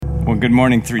Well, good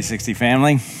morning, 360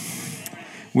 family.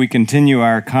 We continue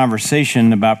our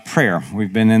conversation about prayer.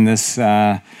 We've been in this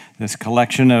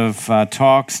collection of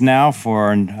talks now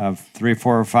for 3,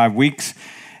 4, or 5 weeks,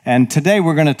 and today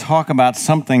we're going to talk about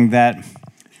something that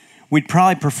we'd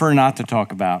probably prefer not to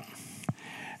talk about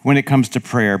when it comes to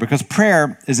prayer, because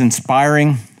prayer is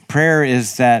inspiring. Prayer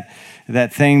is that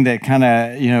thing that kind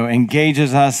of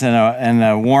engages us in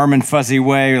a warm and fuzzy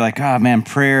way, like, oh man,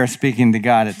 prayer, speaking to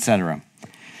God, etc.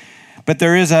 But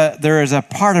there is a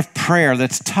part of prayer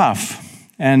that's tough,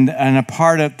 and a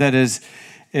part of that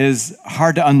is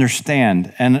hard to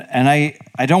understand. And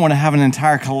I don't want to have an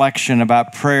entire collection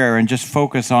about prayer and just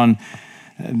focus on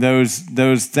those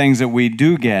things that we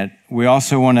do get. We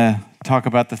also want to talk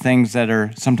about the things that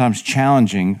are sometimes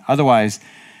challenging. Otherwise,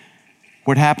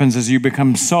 what happens is you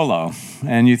become solo,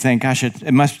 and you think, gosh,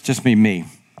 it must just be me.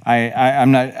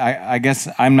 I guess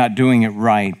I'm not doing it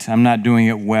right. I'm not doing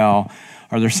it well.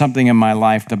 Or there's something in my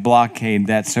life to blockade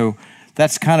that. So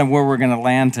that's kind of where we're going to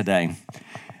land today.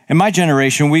 In my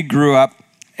generation, we grew up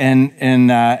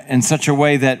in such a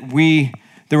way that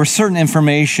there was certain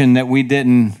information that we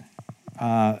didn't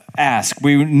ask.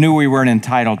 We knew we weren't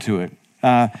entitled to it.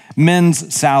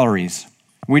 Men's salaries.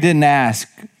 We didn't ask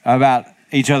about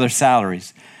each other's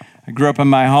salaries. I grew up in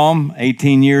my home,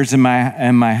 18 years in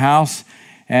my house.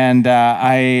 And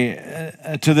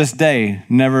I, to this day,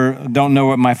 don't know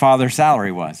what my father's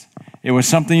salary was. It was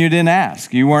something you didn't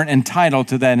ask. You weren't entitled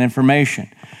to that information.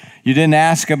 You didn't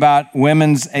ask about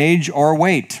women's age or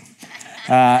weight,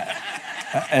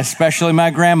 especially my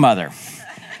grandmother.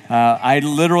 I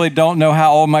literally don't know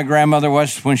how old my grandmother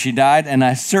was when she died, and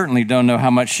I certainly don't know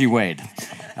how much she weighed.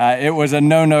 It was a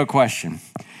no question.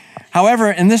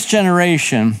 However, in this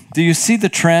generation, do you see the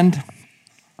trend?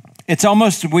 It's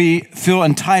almost we feel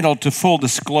entitled to full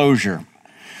disclosure.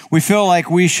 We feel like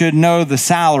we should know the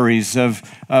salaries of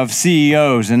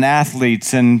CEOs and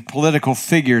athletes and political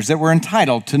figures, that we're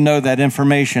entitled to know that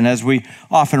information, as we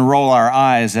often roll our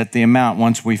eyes at the amount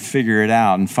once we figure it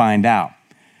out and find out.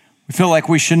 We feel like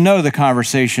we should know the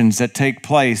conversations that take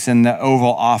place in the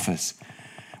Oval Office.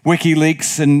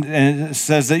 WikiLeaks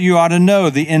says that you ought to know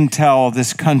the intel of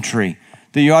this country,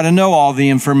 that you ought to know all the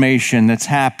information that's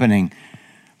happening.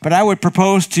 But I would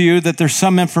propose to you that there's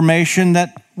some information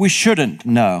that we shouldn't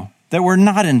know, that we're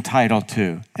not entitled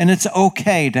to. And it's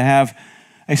okay to have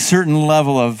a certain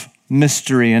level of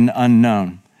mystery and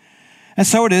unknown. And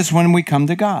so it is when we come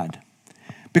to God.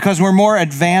 Because we're more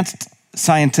advanced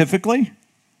scientifically,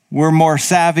 we're more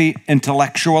savvy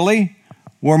intellectually,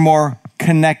 we're more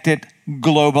connected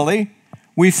globally.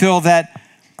 We feel that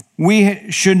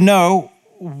we should know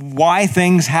why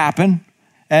things happen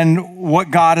and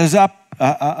what God is up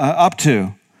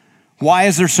to. Why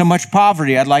is there so much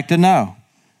poverty? I'd like to know.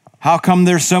 How come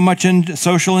there's so much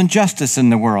social injustice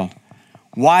in the world?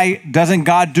 Why doesn't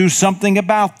God do something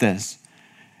about this?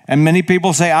 And many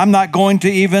people say, I'm not going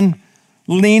to even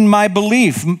lean my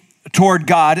belief toward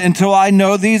God until I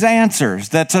know these answers.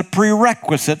 That's a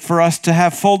prerequisite for us to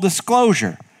have full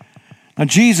disclosure. Now,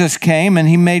 Jesus came and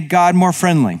he made God more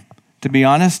friendly. To be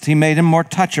honest, he made him more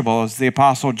touchable, as the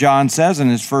Apostle John says in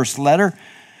his first letter.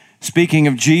 Speaking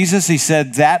of Jesus, he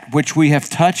said, that which we have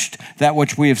touched, that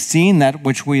which we have seen, that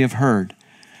which we have heard.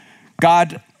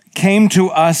 God came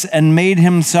to us and made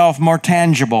himself more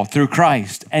tangible through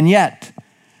Christ. And yet,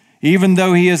 even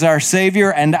though he is our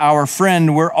Savior and our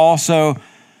friend, we're also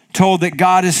told that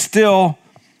God is still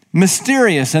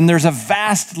mysterious. And there's a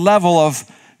vast level of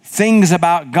things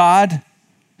about God,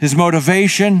 his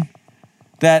motivation,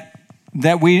 that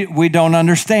we don't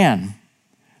understand.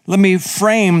 Let me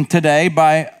frame today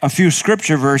by a few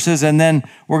scripture verses, and then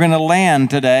we're going to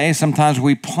land today. Sometimes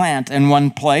we plant in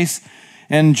one place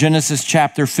in Genesis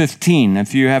chapter 15.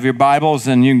 If you have your Bibles,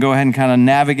 then you can go ahead and kind of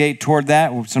navigate toward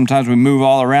that. Sometimes we move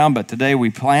all around, but today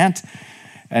we plant.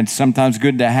 And sometimes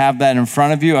good to have that in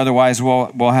front of you. Otherwise,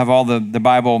 we'll have all the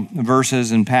Bible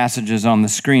verses and passages on the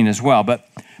screen as well. But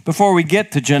before we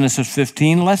get to Genesis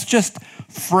 15, let's just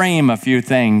frame a few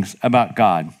things about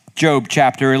God. Job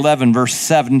chapter 11, verse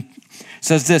 7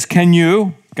 says this,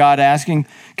 God asking,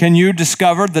 can you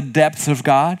discover the depths of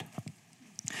God?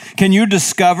 Can you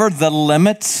discover the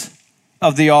limits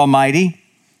of the Almighty?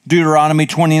 Deuteronomy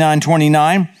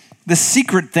 29:29, the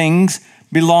secret things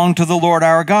belong to the Lord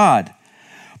our God.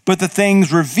 But the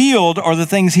things revealed, or the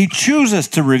things he chooses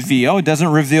to reveal, he doesn't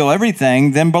reveal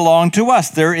everything, then belong to us.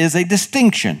 There is a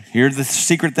distinction. Here are the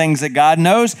secret things that God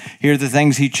knows. Here are the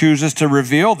things he chooses to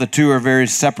reveal. The two are very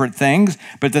separate things,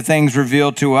 but the things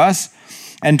revealed to us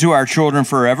and to our children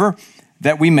forever,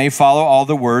 that we may follow all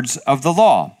the words of the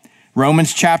law.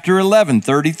 Romans chapter 11,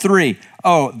 33.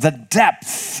 Oh, the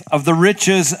depth of the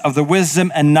riches of the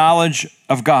wisdom and knowledge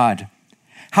of God.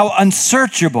 How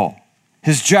unsearchable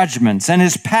his judgments and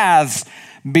his paths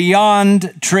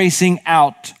beyond tracing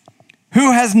out.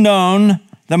 Who has known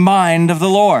the mind of the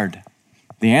Lord?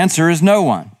 The answer is no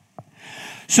one.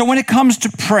 So when it comes to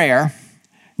prayer,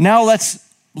 now let's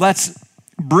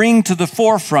bring to the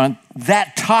forefront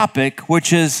that topic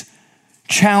which is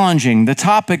challenging, the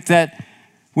topic that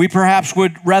we perhaps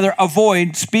would rather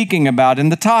avoid speaking about.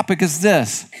 And the topic is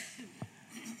this.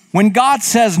 When God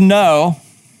says no,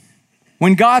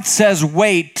 when God says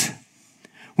wait,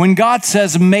 when God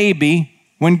says maybe,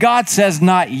 when God says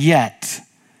not yet,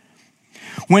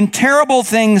 when terrible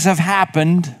things have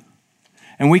happened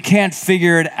and we can't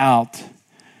figure it out,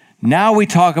 now we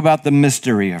talk about the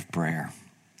mystery of prayer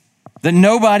that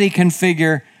nobody can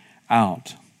figure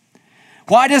out.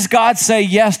 Why does God say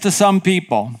yes to some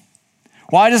people?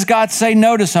 Why does God say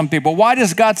no to some people? Why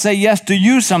does God say yes to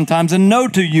you sometimes and no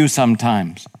to you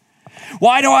sometimes?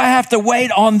 Why do I have to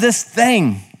wait on this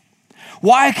thing?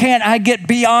 Why can't I get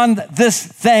beyond this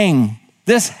thing,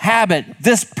 this habit,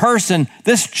 this person,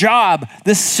 this job,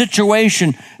 this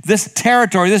situation, this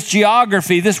territory, this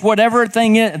geography, this whatever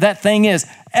that thing is?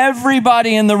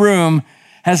 Everybody in the room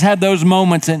has had those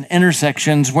moments and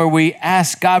intersections where we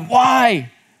ask God,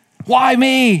 why? Why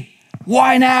me?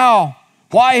 Why now?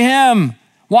 Why him?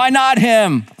 Why not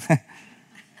him?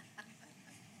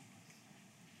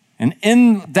 And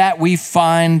in that we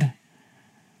find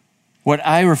what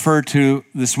I refer to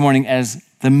this morning as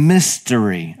the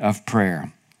mystery of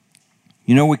prayer.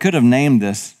 You know, we could have named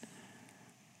this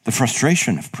the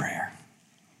frustration of prayer,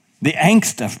 the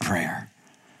angst of prayer,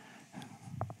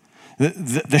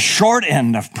 the short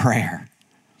end of prayer.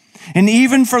 And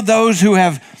even for those who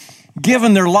have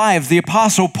given their lives, the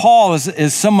Apostle Paul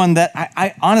is someone that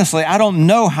I honestly, I don't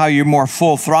know how you're more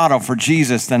full throttle for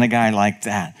Jesus than a guy like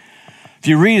that. If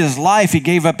you read his life, he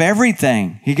gave up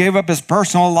everything. He gave up his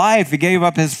personal life. He gave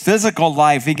up his physical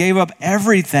life. He gave up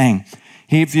everything.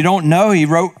 If you don't know, he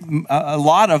wrote a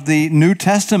lot of the New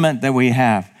Testament that we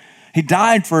have. He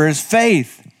died for his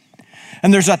faith.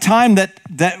 And there's a time that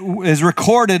is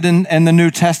recorded in the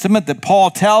New Testament that Paul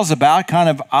tells about, kind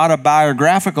of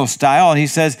autobiographical style. He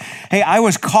says, hey, I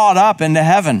was caught up into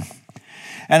heaven.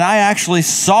 And I actually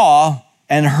saw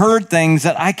and heard things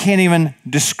that I can't even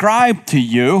describe to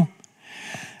you.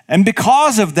 And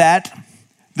because of that,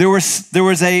 there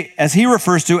was a, as he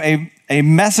refers to, a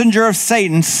messenger of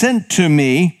Satan sent to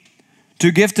me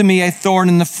to give to me a thorn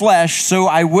in the flesh so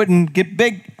I wouldn't get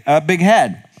a big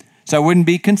head, so I wouldn't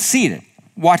be conceited.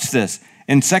 Watch this.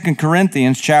 In 2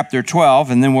 Corinthians chapter 12,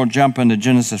 and then we'll jump into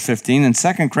Genesis 15. In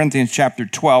 2 Corinthians chapter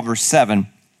 12, verse 7,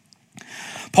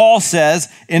 Paul says,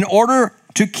 in order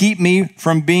to keep me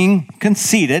from being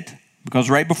conceited, because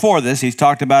right before this, he's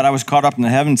talked about I was caught up in the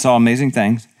heaven, saw amazing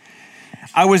things.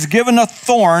 I was given a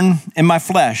thorn in my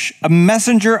flesh, a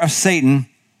messenger of Satan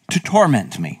to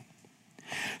torment me.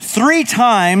 3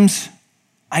 times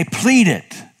I pleaded,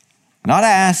 not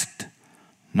asked,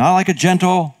 not like a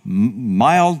gentle,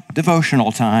 mild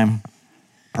devotional time,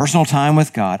 personal time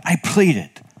with God. I pleaded.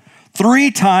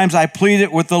 3 times I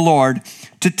pleaded with the Lord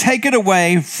to take it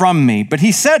away from me. But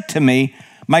he said to me,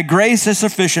 my grace is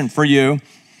sufficient for you,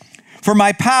 for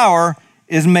my power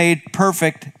is made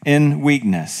perfect in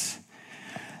weakness.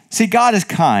 See, God is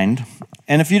kind.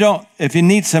 And if you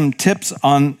need some tips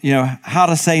on, how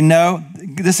to say no,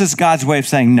 this is God's way of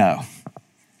saying no.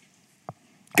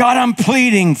 God, I'm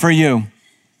pleading for you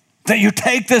that you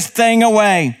take this thing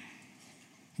away.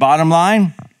 Bottom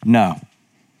line, no.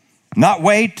 Not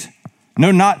wait.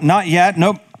 No, not yet.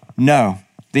 Nope. No.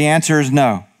 The answer is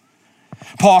no.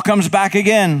 Paul comes back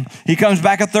again. He comes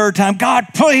back a 3rd time. God,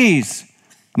 please.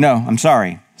 No, I'm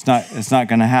sorry. It's not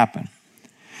going to happen.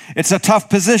 It's a tough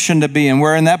position to be in.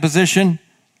 We're in that position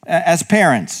as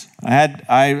parents. I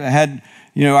had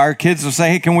our kids will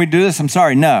say, hey, can we do this? I'm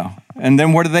sorry, no. And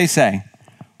then what do they say?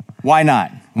 Why not?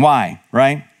 Why,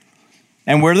 right?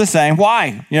 And we're the same.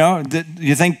 Why?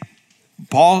 You think,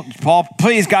 Paul,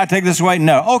 please, God, take this away?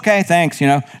 No. Okay, thanks,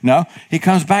 No. He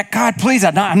comes back, God, please,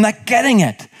 I'm not getting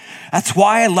it. That's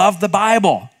why I love the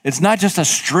Bible. It's not just a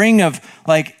string of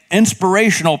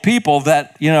inspirational people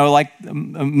that, like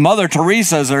Mother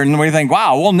Teresa's, and we think,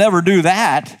 wow, we'll never do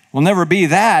that. We'll never be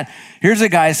that. Here's a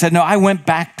guy who said, no, I went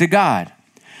back to God.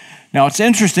 Now, it's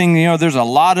interesting, there's a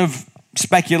lot of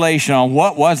speculation on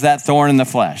what was that thorn in the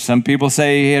flesh. Some people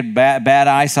say he had bad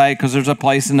eyesight because there's a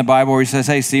place in the Bible where he says,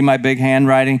 hey, see my big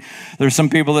handwriting. There's some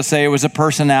people that say it was a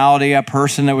personality, a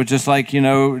person that was just like,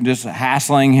 just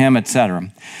hassling him,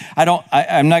 etc.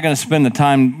 I'm not going to spend the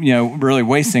time, really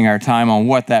wasting our time on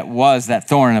what that was, that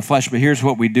thorn in the flesh, but here's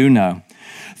what we do know.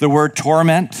 The word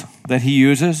torment that he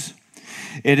uses,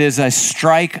 it is a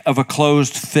strike of a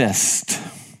closed fist.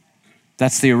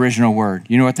 That's the original word.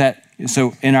 You know what that is?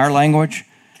 So in our language,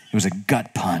 it was a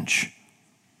gut punch.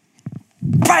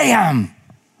 Bam!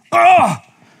 Oh!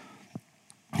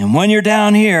 And when you're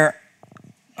down here,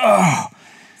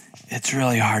 it's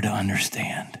really hard to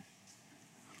understand.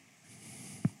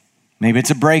 Maybe it's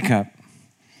a breakup.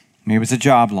 Maybe it's a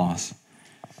job loss.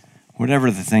 Whatever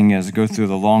the thing is, go through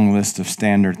the long list of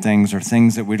standard things or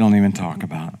things that we don't even talk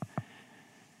about.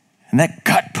 And that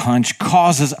gut punch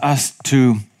causes us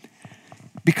to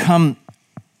become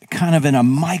kind of in a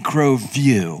micro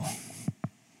view.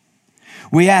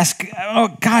 We ask,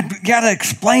 oh, God, you got to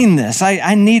explain this.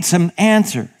 I need some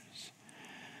answers.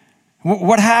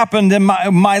 What happened in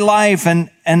my life?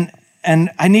 And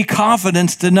I need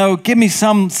confidence to know, give me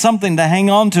something to hang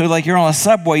on to, like you're on a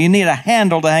subway. You need a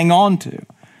handle to hang on to.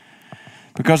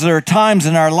 Because there are times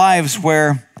in our lives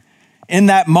where in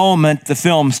that moment, the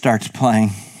film starts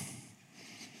playing.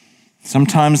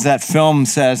 Sometimes that film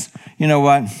says, you know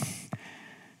what?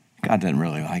 God doesn't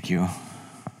really like you.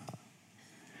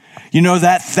 You know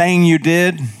that thing you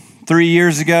did 3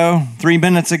 years ago, 3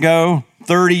 minutes ago,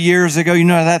 30 years ago? You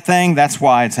know that thing? That's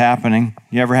why it's happening.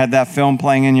 You ever had that film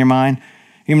playing in your mind?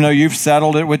 Even though you've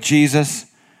settled it with Jesus,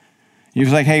 you're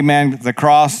like, hey man, the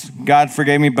cross, God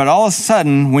forgave me. But all of a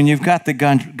sudden, when you've got the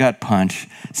gut punch,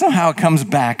 somehow it comes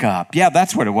back up. Yeah,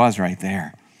 that's what it was right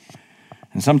there.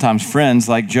 And sometimes friends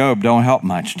like Job don't help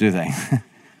much, do they?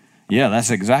 Yeah,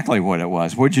 that's exactly what it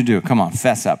was. What'd you do? Come on,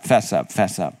 fess up, fess up,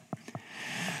 fess up.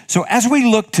 So as we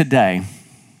look today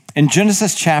in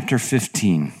Genesis chapter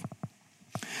 15,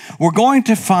 we're going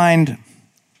to find,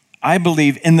 I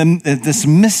believe, in this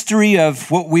mystery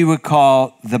of what we would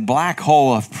call the black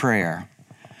hole of prayer.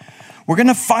 We're going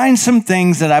to find some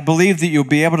things that I believe that you'll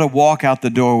be able to walk out the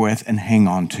door with and hang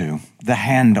on to. The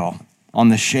handle on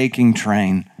the shaking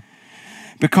train.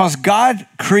 Because God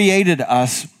created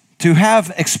us to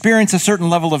have experienced a certain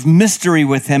level of mystery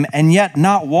with him and yet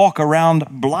not walk around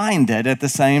blinded at the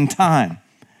same time.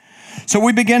 So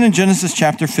we begin in Genesis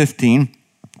chapter 15.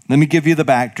 Let me give you the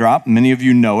backdrop. Many of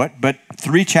you know it, but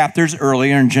 3 chapters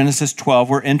earlier in Genesis 12,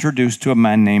 we're introduced to a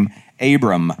man named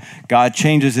Abram. God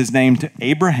changes his name to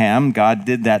Abraham. God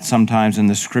did that sometimes in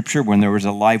the scripture when there was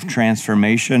a life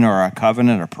transformation or a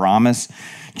covenant or promise.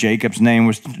 Jacob's name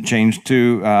was changed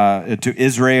to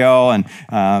Israel,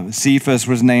 and Cephas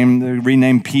was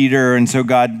renamed Peter, and so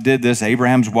God did this.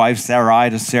 Abraham's wife Sarai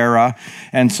to Sarah,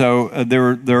 and so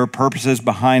there are purposes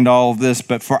behind all of this.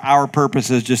 But for our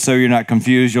purposes, just so you're not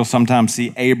confused, you'll sometimes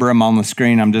see Abram on the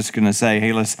screen. I'm just going to say,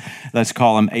 hey, let's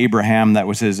call him Abraham. That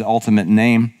was his ultimate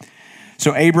name.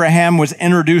 So Abraham was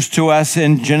introduced to us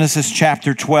in Genesis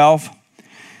chapter 12.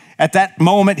 At that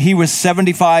moment, he was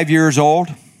 75 years old.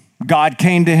 God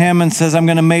came to him and says, I'm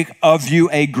going to make of you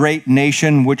a great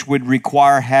nation, which would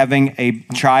require having a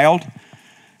child.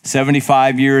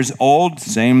 75 years old,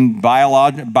 same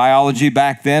biology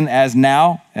back then as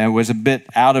now. And it was a bit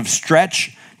out of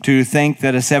stretch to think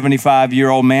that a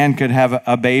 75-year-old man could have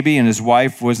a baby, and his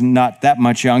wife was not that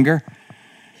much younger.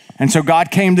 And so God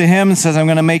came to him and says, I'm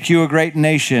going to make you a great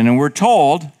nation. And we're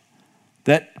told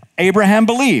that Abraham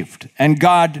believed, and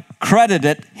God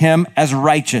credited him as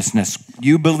righteousness.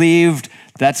 You believed,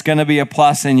 that's going to be a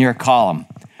plus in your column.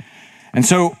 And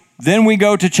so then we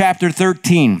go to chapter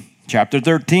 13. Chapter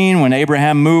 13, when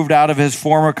Abraham moved out of his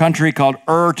former country called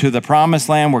Ur to the promised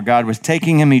land where God was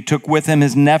taking him, he took with him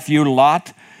his nephew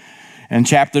Lot. In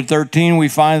chapter 13, we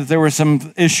find that there were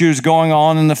some issues going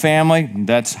on in the family.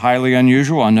 That's highly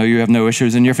unusual. I know you have no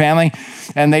issues in your family.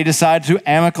 And they decided to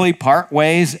amicably part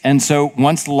ways. And so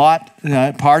once Lot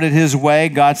parted his way,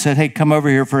 God said, hey, come over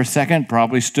here for a second.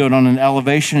 Probably stood on an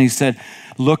elevation. He said,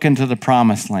 look into the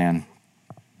promised land.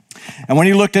 And when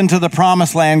he looked into the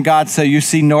promised land, God said, you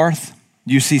see north,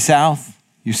 you see south,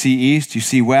 you see east, you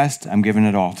see west. I'm giving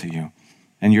it all to you.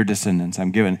 And your descendants I'm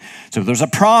giving. So there's a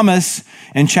promise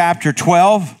in chapter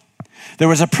 12. There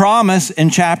was a promise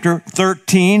in chapter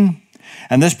 13.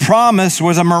 And this promise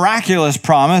was a miraculous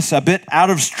promise, a bit out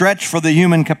of stretch for the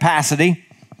human capacity.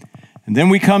 And then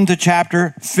we come to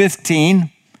chapter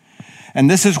 15. And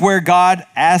this is where God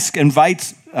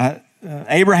invites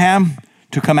Abraham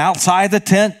to come outside the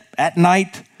tent at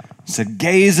night. Said,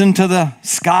 gaze into the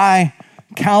sky,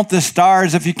 count the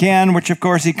stars if you can, which of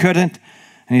course he couldn't.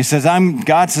 And he says,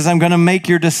 God says, I'm going to make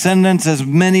your descendants as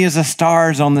many as the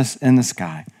stars in the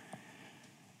sky.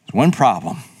 There's one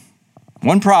problem.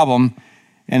 One problem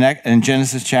in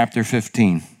Genesis chapter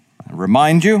 15. I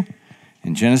remind you,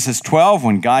 in Genesis 12,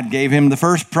 when God gave him the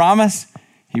first promise,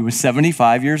 he was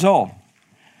 75 years old.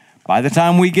 By the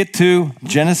time we get to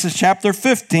Genesis chapter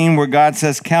 15, where God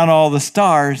says, count all the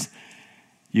stars,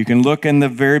 you can look in the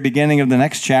very beginning of the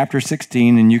next chapter,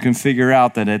 16, and you can figure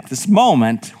out that at this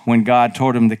moment, when God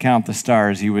told him to count the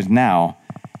stars, he was now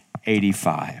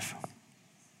 85.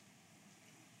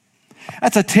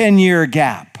 That's a 10-year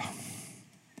gap.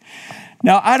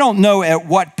 Now, I don't know at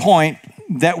what point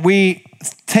that we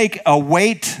take a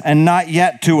wait and not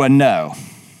yet to a no.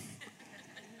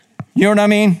 You know what I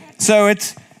mean? So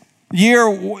it's year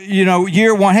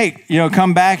one. Hey,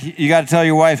 come back. You got to tell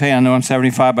your wife, hey, I know I'm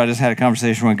 75, but I just had a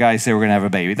conversation with a guy. He said we're going to have a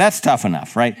baby. That's tough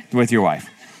enough, right? With your wife.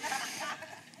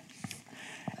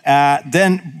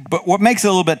 But what makes it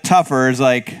a little bit tougher is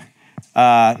like,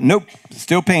 nope,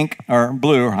 still pink or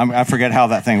blue. I forget how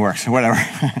that thing works. Whatever.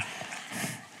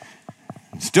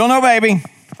 Still no baby.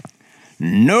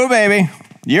 No baby.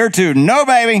 Year 2, no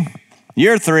baby.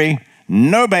 Year 3,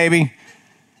 no baby.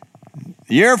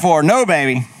 Year 4, no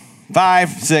baby. 5,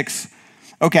 6.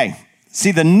 Okay.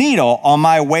 See, the needle on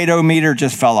my weight-o-meter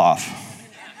just fell off.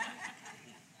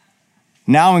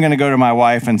 Now I'm going to go to my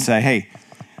wife and say, hey,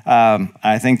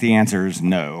 I think the answer is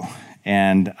no.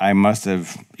 And I must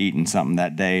have eaten something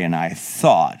that day, and I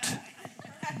thought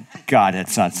God had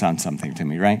done something to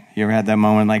me, right? You ever had that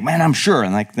moment like, man, I'm sure.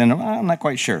 And like, then I'm not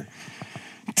quite sure.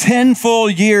 10 full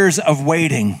years of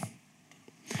waiting.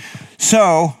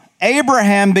 So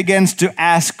Abraham begins to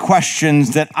ask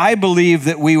questions that I believe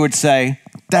that we would say,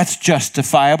 that's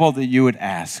justifiable that you would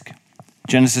ask.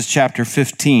 Genesis chapter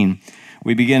 15,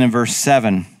 we begin in verse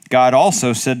 7. God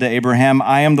also said to Abraham,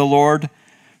 I am the Lord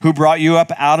who brought you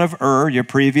up out of Ur, your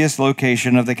previous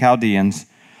location of the Chaldeans,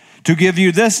 to give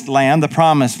you this land, the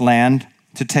promised land,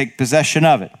 to take possession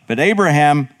of it. But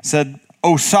Abraham said,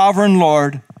 O sovereign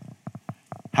Lord,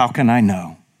 how can I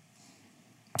know?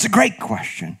 It's a great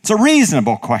question. It's a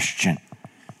reasonable question.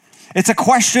 It's a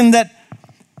question that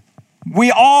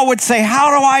we all would say,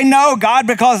 how do I know, God?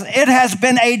 Because it has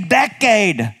been a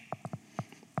decade.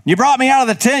 You brought me out of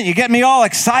the tent. You get me all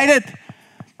excited.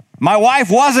 My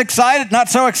wife was excited, not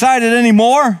so excited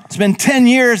anymore. It's been 10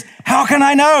 years. How can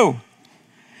I know?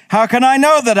 How can I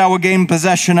know that I will gain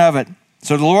possession of it?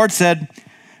 So the Lord said,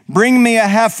 bring me a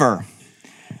heifer.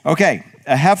 Okay,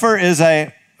 a heifer is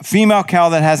a female cow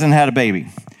that hasn't had a baby.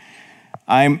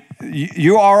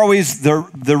 You are always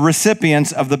the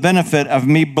recipients of the benefit of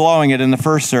me blowing it in the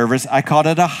first service. I called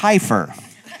it a heifer.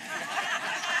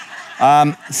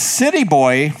 City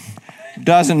boy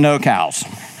doesn't know cows.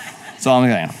 That's all I'm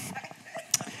saying.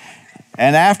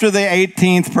 And after the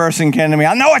 18th person came to me,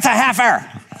 I know it's a heifer.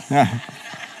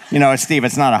 It's Steve,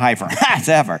 it's not a heifer. It's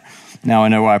a heifer. Now I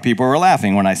know why people were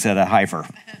laughing when I said a heifer.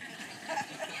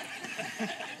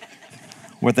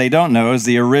 What they don't know is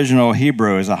the original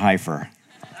Hebrew is a heifer.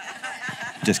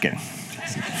 Just kidding.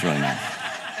 It's really not.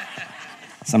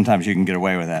 Sometimes you can get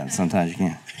away with that, and sometimes you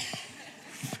can't.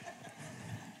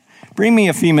 Bring me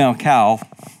a female cow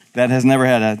that has never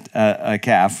had a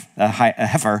calf, a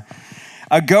heifer,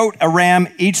 a goat, a ram,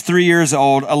 each 3 years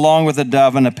old, along with a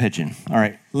dove and a pigeon. All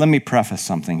right, let me preface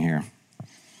something here.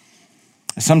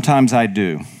 Sometimes I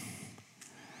do.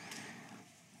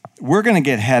 We're going to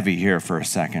get heavy here for a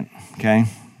second, okay?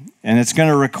 And it's going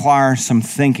to require some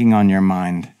thinking on your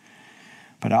mind.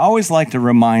 But I always like to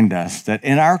remind us that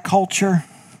in our culture,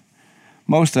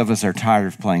 most of us are tired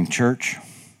of playing church.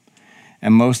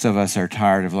 And most of us are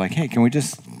tired of like, hey, can we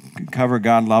just cover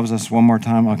God loves us one more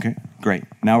time? Okay, great.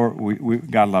 Now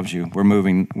God loves you. We're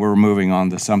moving on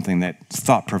to something that's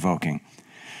thought-provoking.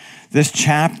 This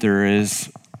chapter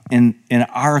is, in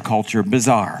our culture,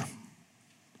 bizarre.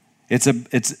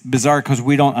 It's bizarre because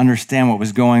we don't understand what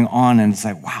was going on, and it's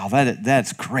like, wow,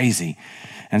 that's crazy.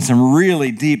 And some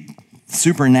really deep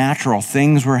supernatural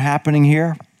things were happening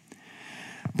here.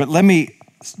 But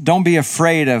don't be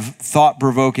afraid of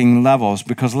thought-provoking levels,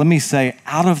 because let me say,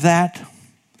 out of that,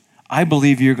 I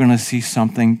believe you're going to see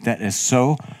something that is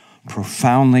so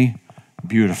profoundly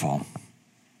beautiful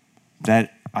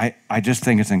that I just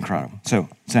think it's incredible. So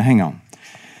hang on.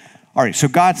 All right, so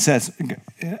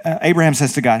Abraham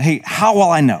says to God, hey, how will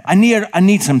I know? I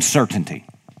need some certainty.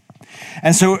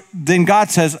 And so then God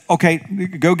says, okay,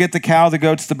 go get the cow, the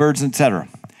goats, the birds, etc.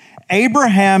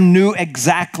 Abraham knew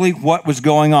exactly what was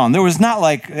going on. There was not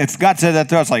like, if God said that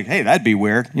to us, like, hey, that'd be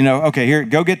weird. Okay, here,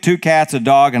 go get 2 cats, a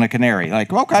dog, and a canary.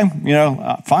 Like, okay,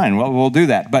 fine, we'll do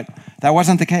that. But that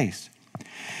wasn't the case.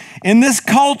 In this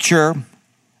culture,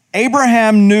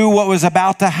 Abraham knew what was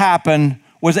about to happen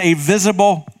was a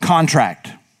visible contract,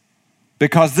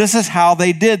 because this is how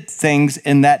they did things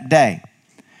in that day.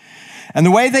 And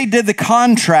the way they did the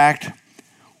contract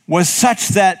was such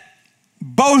that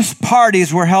both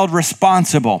parties were held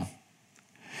responsible.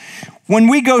 When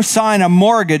we go sign a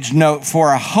mortgage note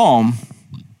for a home,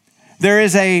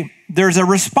 there's a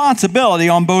responsibility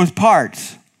on both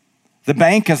parts. The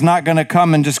bank is not going to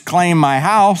come and just claim my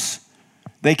house.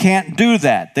 They can't do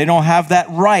that. They don't have that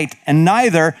right. And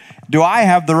neither do I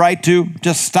have the right to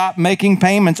just stop making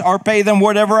payments or pay them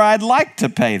whatever I'd like to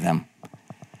pay them,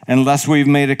 unless we've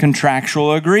made a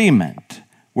contractual agreement.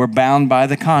 We're bound by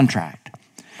the contract.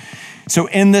 So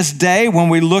in this day, when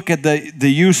we look at the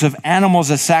use of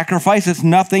animals as sacrifice, it's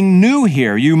nothing new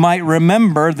here. You might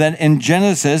remember that in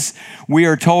Genesis, we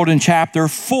are told in chapter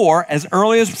 4, as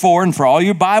early as 4, and for all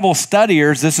you Bible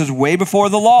studiers, this is way before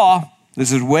the law.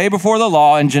 This is way before the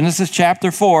law. In Genesis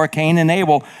chapter 4, Cain and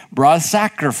Abel brought a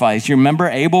sacrifice. You remember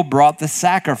Abel brought the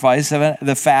sacrifice of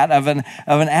the fat of an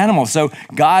animal. So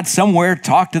God somewhere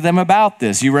talked to them about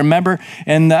this. You remember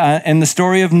in the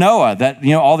story of Noah that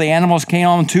all the animals came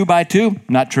on 2 by 2?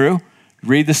 Not true.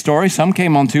 Read the story. Some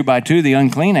came on 2 by 2, the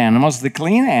unclean animals. The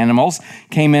clean animals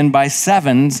came in by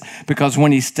 7s, because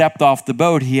when he stepped off the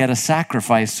boat, he had a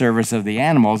sacrifice service of the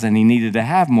animals, and he needed to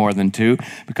have more than 2,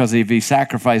 because if he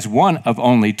sacrificed one of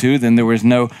only 2, then there was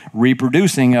no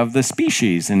reproducing of the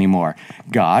species anymore.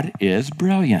 God is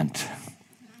brilliant.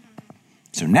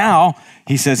 So now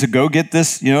he says, go get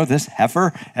this, this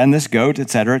heifer and this goat, et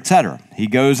cetera, et cetera. He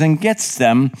goes and gets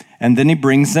them, and then he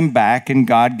brings them back, and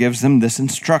God gives them this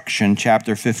instruction,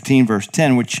 chapter 15, verse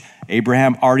 10, which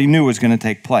Abraham already knew was going to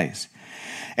take place.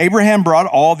 Abraham brought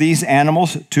all these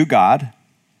animals to God,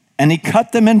 and he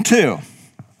cut them in 2.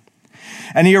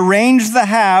 And he arranged the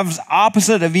halves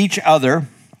opposite of each other.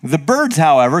 The birds,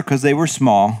 however, because they were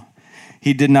small,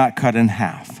 he did not cut in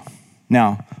half.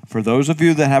 Now, for those of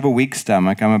you that have a weak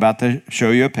stomach, I'm about to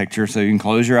show you a picture so you can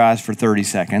close your eyes for 30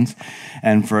 seconds.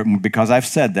 And because I've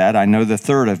said that, I know the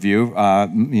third of you,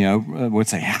 would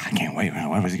say, I can't wait.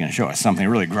 What was he going to show us? Something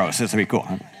really gross. This would be cool.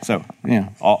 So,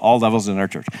 all levels in our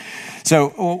church. So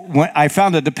when I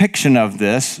found a depiction of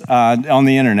this on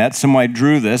the internet. Somebody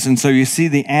drew this. And so you see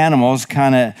the animals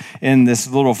kind of in this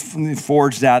little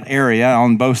forged out area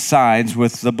on both sides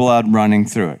with the blood running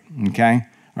through it. Okay?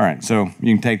 All right, so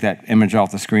you can take that image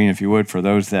off the screen if you would, for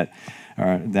those that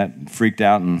freaked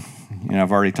out. And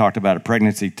I've already talked about a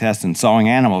pregnancy test and sawing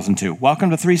animals in 2. Welcome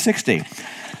to 360.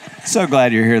 So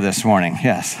glad you're here this morning.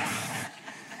 Yes,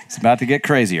 it's about to get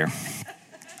crazier.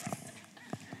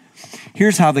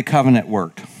 Here's how the covenant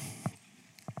worked.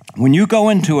 When you go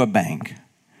into a bank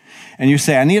and you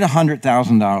say, I need a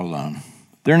 $100,000 loan,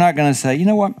 they're not going to say, you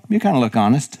know what, you kind of look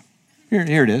honest. Here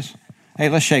it is. Hey,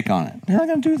 let's shake on it. They're not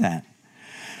going to do that.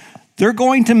 They're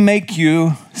going to make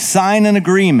you sign an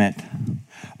agreement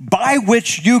by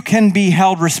which you can be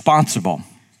held responsible.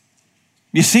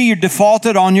 You see, you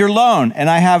defaulted on your loan, and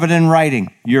I have it in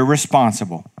writing. You're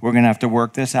responsible. We're going to have to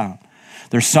work this out.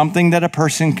 There's something that a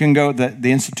person can go, that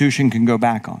the institution can go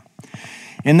back on.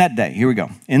 In that day, here we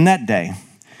go. In that day,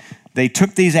 they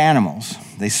took these animals,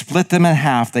 they split them in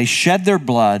half, they shed their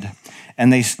blood,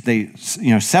 and they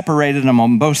separated them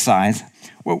on both sides.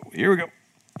 Whoa, here we go.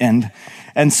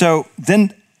 And so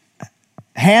then,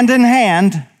 hand in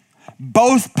hand,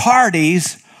 both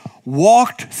parties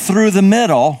walked through the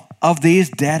middle of these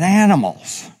dead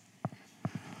animals.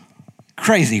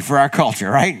 Crazy for our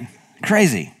culture, right?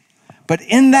 Crazy. But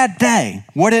in that day,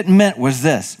 what it meant was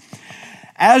this.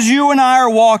 As you and I are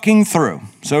walking through,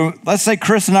 so let's say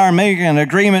Chris and I are making an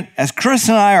agreement, as Chris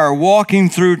and I are walking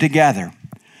through together,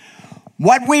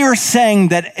 what we are saying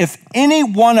that if either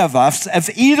one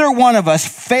of us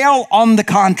fail on the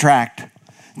contract,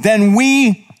 then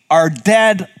we are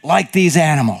dead like these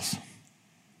animals.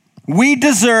 We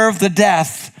deserve the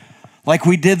death like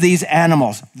we did these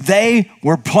animals. They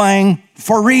were playing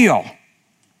for real.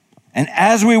 And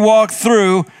as we walk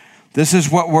through, this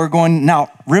is what we're going.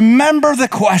 Now, remember the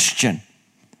question.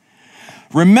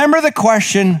 Remember the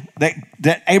question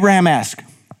that Abraham asked.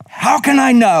 How can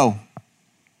I know?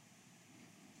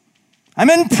 I'm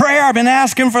in prayer. I've been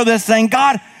asking for this thing.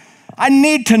 God, I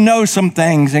need to know some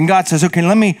things. And God says, okay,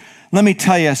 let me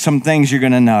tell you some things you're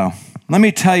going to know. Let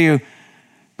me tell you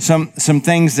some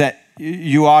things that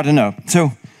you ought to know.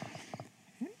 So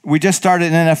we just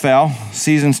started an NFL.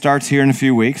 Season starts here in a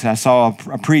few weeks. I saw a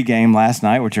pregame last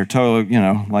night, which are totally,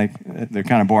 they're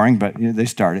kind of boring, but they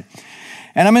started.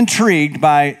 And I'm intrigued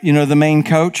by, the main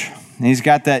coach. He's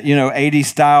got that, 80s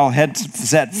style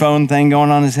headset phone thing going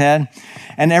on his head.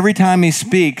 And every time he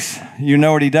speaks, you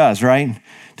know what he does, right?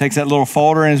 takes that little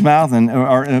folder in his mouth and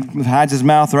or hides his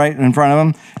mouth right in front of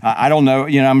him. I don't know.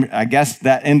 I guess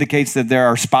that indicates that there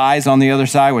are spies on the other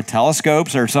side with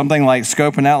telescopes or something, like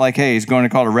scoping out, like, hey, he's going to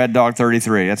call a Red Dog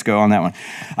 33. Let's go on that one.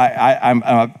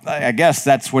 I guess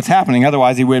that's what's happening.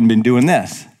 Otherwise, he wouldn't have been doing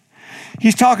this.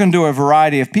 He's talking to a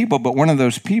variety of people, but one of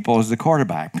those people is the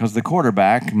quarterback, because the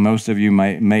quarterback, most of you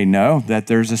may know that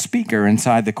there's a speaker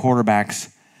inside the quarterback's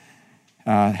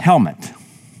helmet.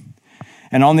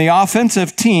 And on the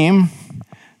offensive team,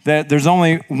 there's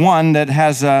only one that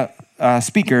has a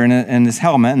speaker in his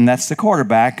helmet, and that's the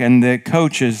quarterback, and the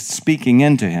coach is speaking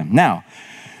into him. Now,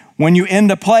 when you end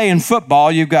a play in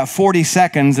football, you've got 40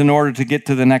 seconds in order to get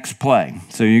to the next play.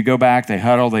 So you go back, they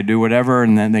huddle, they do whatever,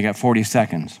 and then they got 40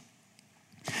 seconds.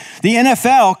 The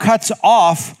NFL cuts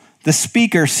off the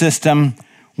speaker system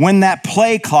when that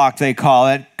play clock, they call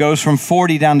it, goes from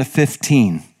 40 down to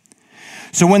 15.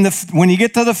 So when you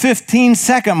get to the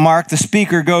 15-second mark, the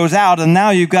speaker goes out, and now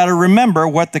you've got to remember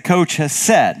what the coach has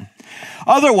said.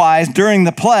 Otherwise, during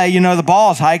the play, the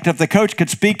ball is hiked. If the coach could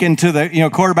speak into the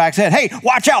quarterback's head, hey,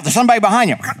 watch out, there's somebody behind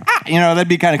you. That'd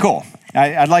be kind of cool.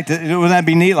 I'd like to. Wouldn't that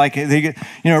be neat? Like they,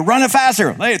 run it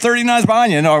faster. Hey, 39's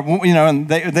behind you. And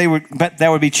they would, but that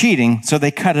would be cheating. So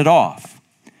they cut it off.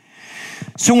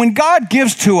 So when God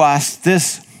gives to us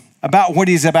this about what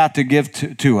He's about to give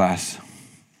to us,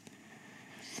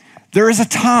 there is a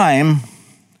time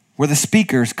where the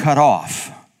speaker's cut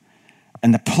off,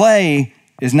 and the play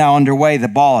is now underway. The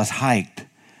ball is hiked,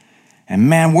 and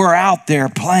man, we're out there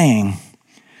playing.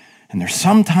 And there's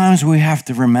sometimes we have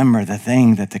to remember the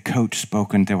thing that the coach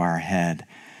spoke into our head,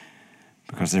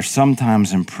 because there's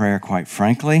sometimes in prayer, quite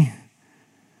frankly,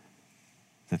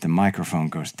 that the microphone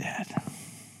goes dead.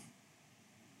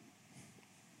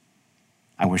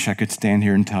 I wish I could stand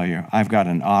here and tell you I've got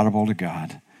an audible to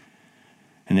God.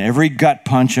 And every gut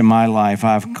punch in my life,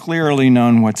 I've clearly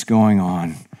known what's going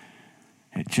on.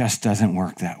 It just doesn't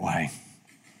work that way.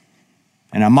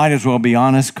 And I might as well be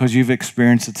honest, because you've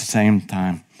experienced it at the same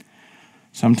time.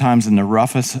 Sometimes in the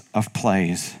roughest of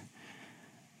plays,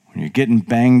 when you're getting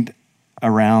banged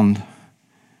around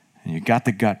and you got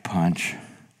the gut punch,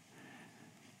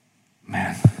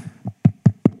 man,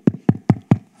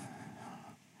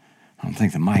 I don't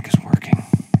think the mic is working.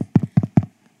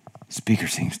 The speaker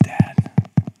seems dead.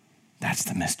 That's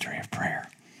the mystery of prayer.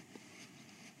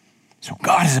 So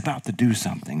God is about to do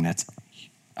something that's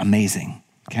amazing,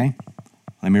 okay?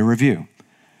 Let me review.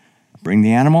 Bring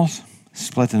the animals,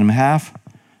 split them in half,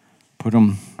 put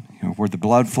them where the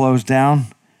blood flows down.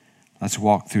 Let's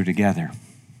walk through together.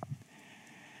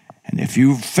 And if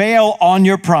you fail on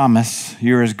your promise,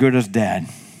 you're as good as dead.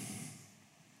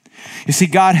 You see,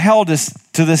 God held us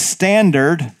to the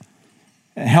standard,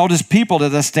 held His people to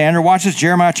the standard. Watch this,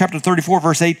 Jeremiah chapter 34,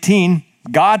 verse 18.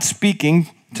 God speaking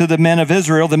to the men of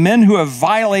Israel, the men who have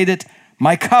violated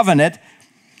my covenant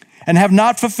and have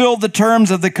not fulfilled the terms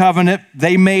of the covenant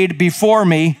they made before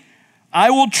me, I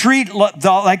will treat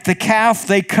like the calf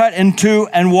they cut in two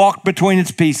and walk between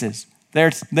its pieces.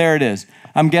 There it is.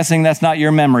 I'm guessing that's not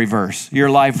your memory verse, your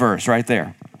life verse right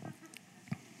there.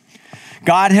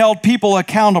 God held people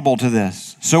accountable to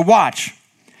this. So watch.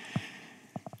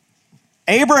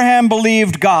 Abraham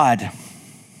believed God,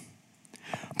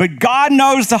 but God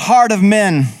knows the heart of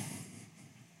men.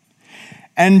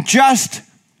 And just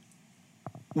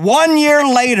 1 year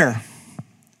later,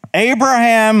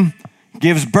 Abraham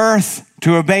gives birth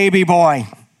to a baby boy,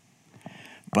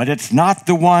 but it's not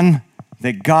the one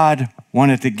that God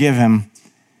wanted to give him,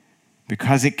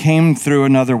 because it came through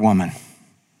another woman.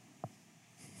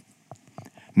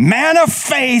 Man of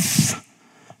faith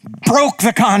broke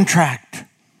the contract.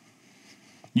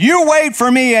 You wait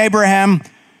for me, Abraham,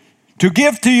 to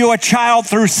give to you a child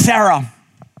through Sarah.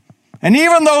 And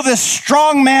even though this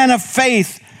strong man of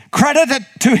faith credited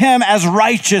to him as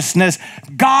righteousness,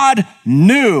 God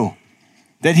knew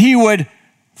that he would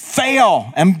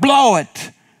fail and blow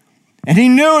it. And He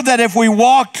knew that if we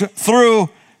walked through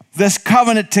this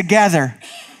covenant together,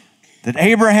 that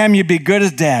Abraham, you'd be good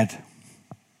as dead.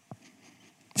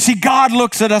 See, God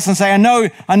looks at us and say, I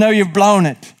know you've blown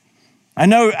it. I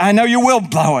know you will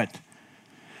blow it.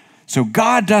 So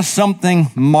God does something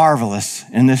marvelous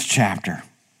in this chapter.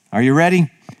 Are you ready?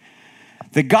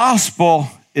 The gospel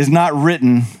is not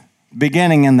written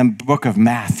beginning in the book of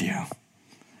Matthew.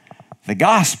 The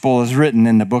gospel is written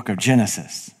in the book of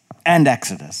Genesis and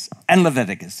Exodus and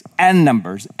Leviticus and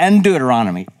Numbers and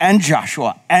Deuteronomy and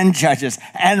Joshua and Judges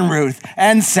and Ruth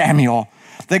and Samuel.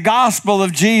 The gospel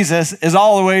of Jesus is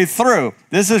all the way through.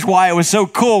 This is why it was so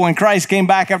cool when Christ came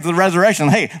back after the resurrection.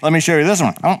 Hey, let me show you this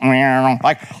one.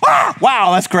 Like,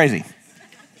 wow, that's crazy.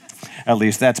 At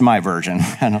least that's my version.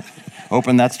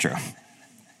 Hoping that's true.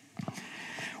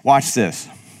 Watch this.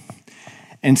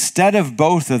 Instead of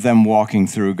both of them walking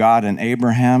through, God and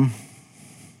Abraham,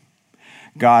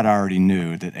 God already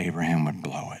knew that Abraham would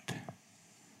blow it.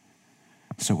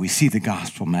 So we see the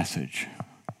gospel message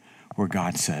where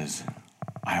God says,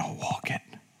 I'll walk it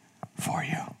for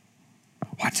you.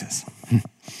 Watch this.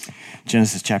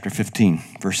 Genesis chapter 15,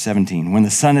 verse 17. When the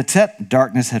sun had set,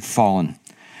 darkness had fallen.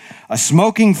 A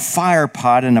smoking fire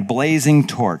pot and a blazing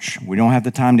torch. We don't have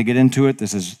the time to get into it.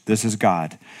 This is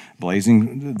God.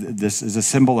 Blazing, this is a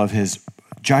symbol of his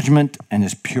judgment and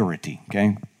his purity,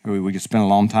 okay? We could spend a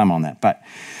long time on that. But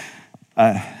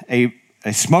a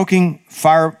smoking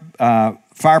fire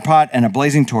pot and a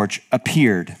blazing torch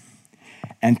appeared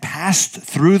and passed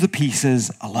through the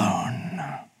pieces alone.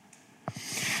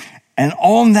 And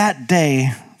on that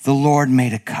day, the Lord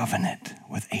made a covenant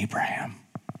with Abraham.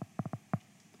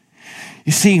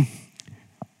 You see,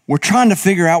 we're trying to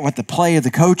figure out what the play of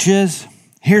the coach is.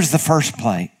 Here's the first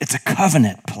play. It's a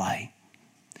covenant play.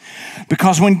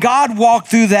 Because when God walked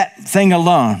through that thing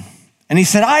alone, and he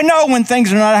said, I know when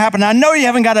things are not happening. I know you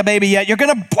haven't got a baby yet. You're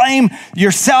going to blame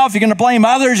yourself. You're going to blame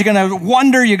others. You're going to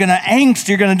wonder. You're going to angst.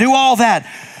 You're going to do all that.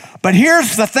 But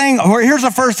here's the thing. Here's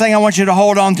the first thing I want you to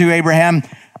hold on to, Abraham.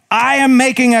 I am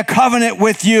making a covenant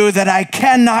with you that I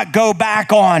cannot go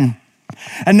back on.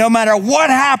 And no matter what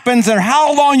happens and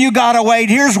how long you got to wait,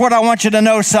 here's what I want you to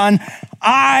know, son.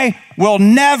 I will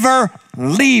never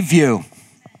leave you.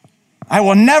 I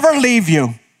will never leave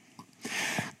you.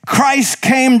 Christ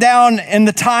came down in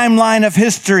the timeline of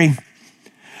history,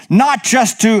 not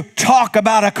just to talk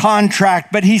about a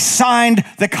contract, but he signed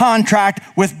the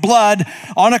contract with blood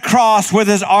on a cross with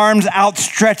his arms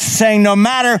outstretched, saying, no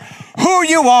matter who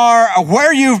you are,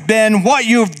 where you've been, what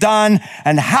you've done,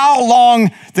 and how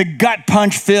long the gut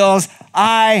punch feels,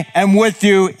 I am with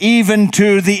you even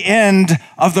to the end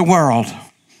of the world.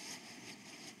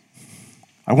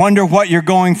 I wonder what you're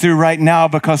going through right now,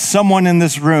 because someone in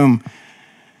this room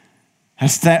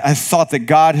has thought that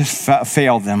God has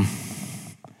failed them,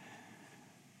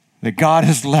 that God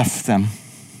has left them,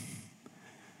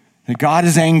 that God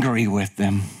is angry with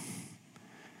them.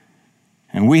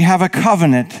 And we have a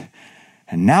covenant,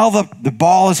 and now the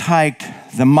ball is hiked,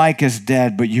 the mic is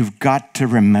dead, but you've got to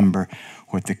remember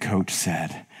what the coach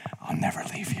said. I'll never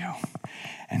leave you.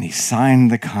 And he signed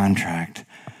the contract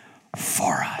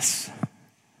for us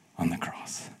on the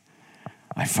cross.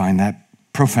 I find that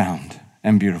profound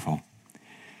and beautiful.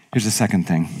 Here's the second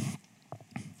thing.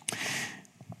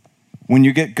 When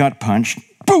you get gut punched,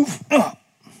 poof,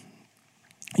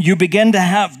 you begin to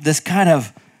have this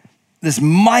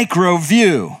micro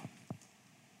view.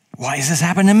 Why is this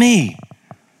happening to me?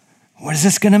 What is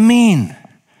this going to mean?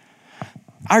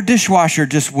 Our dishwasher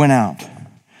just went out.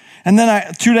 And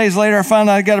then 2 days later, I found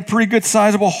out I got a pretty good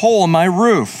sizable hole in my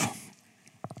roof.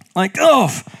 Like,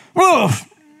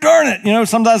 darn it.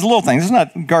 Sometimes little things. It's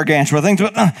not gargantuan things.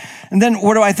 But, and then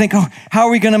what do I think? Oh, how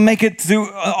are we going to make it through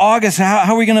August?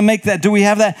 How are we going to make that? Do we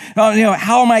have that?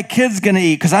 How are my kids going to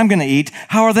eat? Because I'm going to eat.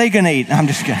 How are they going to eat? I'm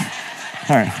just kidding.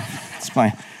 All right. It's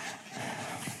fine.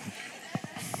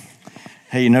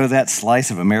 Hey, that slice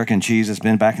of American cheese that's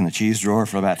been back in the cheese drawer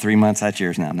for about 3 months? That's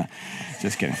yours now. No,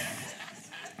 just kidding.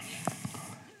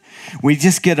 We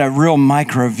just get a real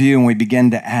micro view and we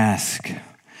begin to ask.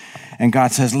 And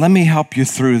God says, let me help you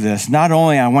through this. Not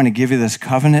only I want to give you this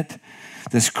covenant,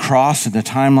 this cross in the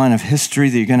timeline of history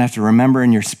that you're going to have to remember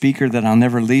in your speaker, that I'll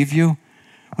never leave you.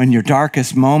 When your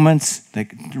darkest moments,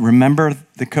 remember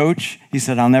the coach? He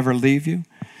said, I'll never leave you.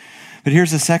 But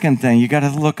here's the second thing. You got to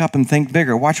look up and think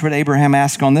bigger. Watch what Abraham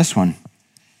asked on this one.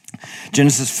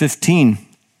 Genesis 15.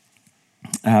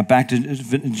 Back to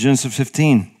Genesis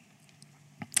 15.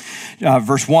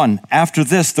 Verse 1. After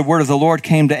this, the word of the Lord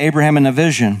came to Abraham in a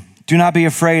vision. Do not be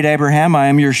afraid, Abraham. I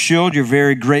am your shield, your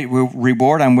very great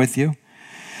reward. I'm with you.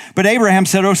 But Abraham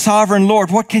said, O sovereign Lord,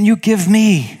 what can you give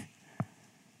me?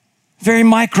 Very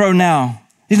micro now.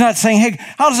 He's not saying, hey,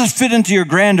 how does this fit into your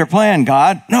grander plan,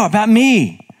 God? No, about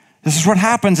me. This is what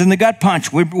happens in the gut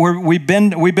punch. We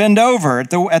bend over at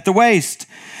the waist.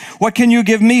 What can you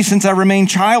give me since I remain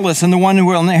childless, and the one who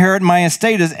will inherit my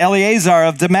estate is Eleazar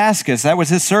of Damascus? That was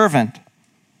his servant.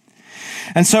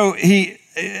 And so he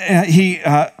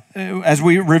as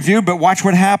we review, but watch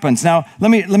what happens. Now, let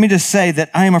me just say that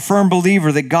I am a firm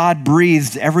believer that God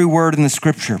breathed every word in the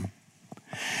scripture.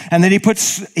 And that he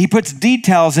puts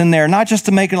details in there, not just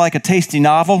to make it like a tasty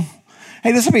novel.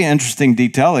 Hey, this will be an interesting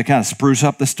detail to kind of spruce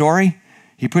up the story.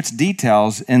 He puts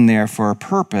details in there for a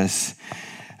purpose.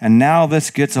 And now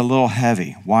this gets a little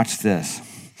heavy. Watch this.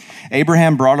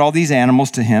 Abraham brought all these animals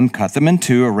to him, cut them in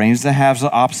two, arranged the halves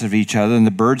opposite of each other, and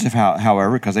the birds,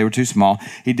 however, because they were too small,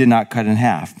 he did not cut in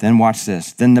half. Then watch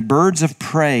this. Then the birds of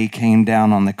prey came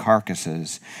down on the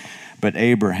carcasses, but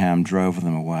Abraham drove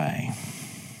them away.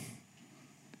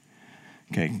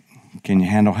 Okay, can you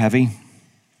handle heavy?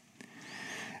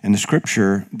 In the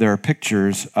scripture, there are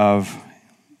pictures of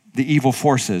the evil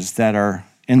forces that are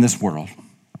in this world.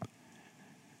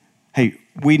 Hey,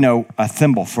 we know a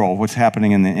thimbleful what's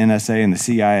happening in the NSA and the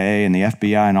CIA and the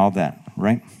FBI and all that,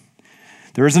 right?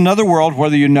 There is another world,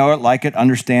 whether you know it, like it,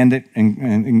 understand it,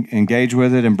 and engage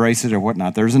with it, embrace it, or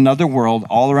whatnot. There's another world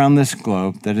all around this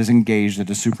globe that is engaged at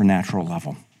a supernatural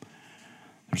level.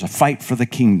 There's a fight for the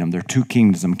kingdom. There are two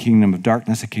kingdoms, a kingdom of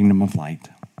darkness, a kingdom of light.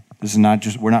 This is not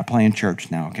just, we're not playing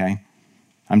church now, okay?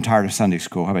 I'm tired of Sunday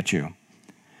school. How about you?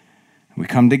 We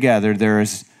come together,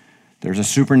 there's a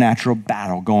supernatural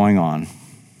battle going on.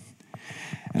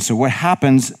 And so what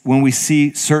happens when we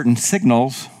see certain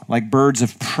signals, like birds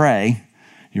of prey,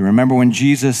 you remember when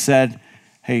Jesus said,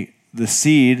 hey, the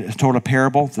seed, told a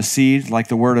parable, the seed, like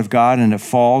the word of God, and it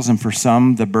falls, and for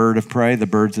some, the bird of prey, the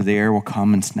birds of the air will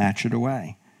come and snatch it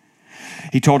away.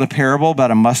 He told a parable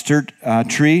about a mustard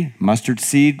tree, mustard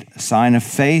seed, a sign of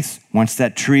faith. Once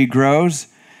that tree grows,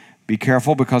 be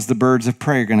careful because the birds of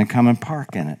prey are going to come and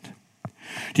park in it.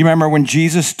 Do you remember when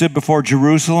Jesus stood before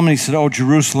Jerusalem and he said, oh,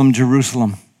 Jerusalem,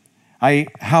 Jerusalem,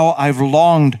 how I've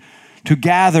longed to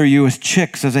gather you as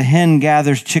chicks, as a hen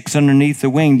gathers chicks underneath the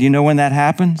wing. Do you know when that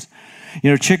happens? You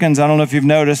know, chickens, I don't know if you've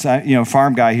noticed,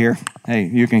 farm guy here. Hey,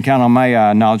 you can count on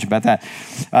my knowledge about that.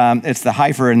 It's the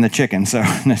heifer in the chicken, so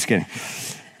just kidding.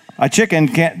 A chicken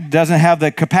doesn't have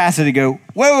the capacity to go,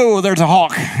 whoa, there's a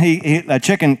hawk. A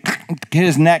chicken,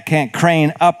 his neck can't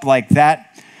crane up like that.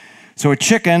 So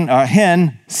a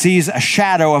hen, sees a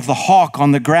shadow of the hawk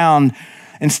on the ground,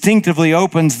 instinctively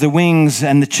opens the wings,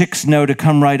 and the chicks know to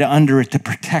come right under it to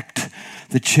protect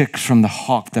the chicks from the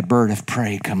hawk, the bird of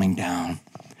prey coming down.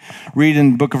 Read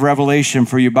in the book of Revelation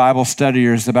for you Bible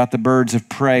studiers about the birds of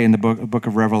prey in the book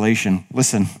of Revelation.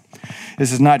 Listen,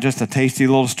 this is not just a tasty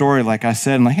little story like I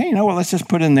said, and like, hey, you know what, let's just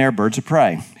put in there birds of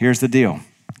prey. Here's the deal,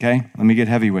 okay? Let me get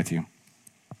heavy with you.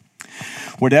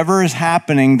 Whatever is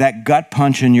happening, that gut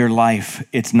punch in your life,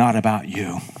 it's not about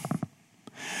you.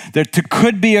 There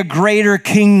could be a greater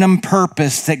kingdom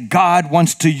purpose that God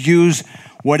wants to use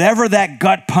whatever that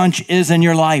gut punch is in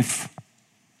your life.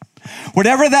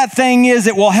 Whatever that thing is,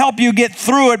 it will help you get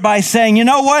through it by saying, you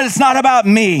know what, it's not about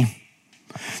me.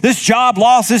 This job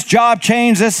loss, this job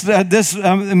change, this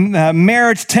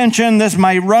marriage tension, this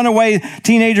my runaway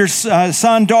teenager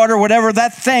son, daughter, whatever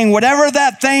that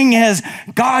thing is,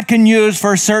 God can use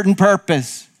for a certain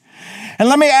purpose. And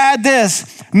let me add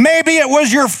this, maybe it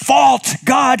was your fault,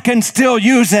 God can still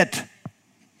use it.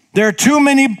 There are too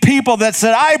many people that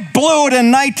said, I blew it in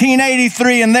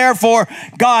 1983 and therefore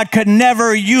God could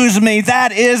never use me.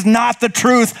 That is not the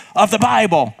truth of the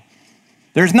Bible.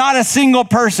 There's not a single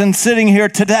person sitting here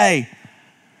today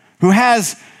who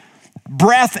has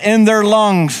breath in their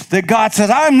lungs that God says,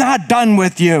 I'm not done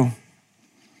with you.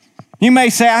 You may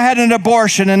say, I had an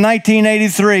abortion in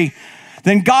 1983.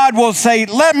 Then God will say,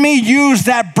 let me use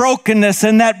that brokenness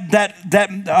and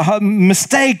that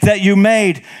mistake that you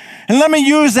made. And let me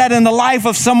use that in the life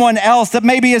of someone else that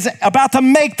maybe is about to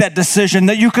make that decision,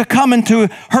 that you could come into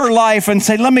her life and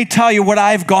say, let me tell you what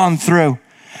I've gone through.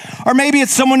 Or maybe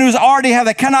it's someone who's already had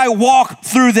that. Can I walk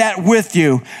through that with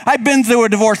you? I've been through a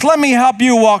divorce. Let me help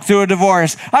you walk through a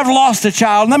divorce. I've lost a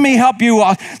child. Let me help you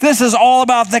walk. This is all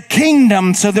about the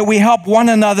kingdom so that we help one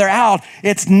another out.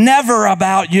 It's never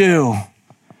about you.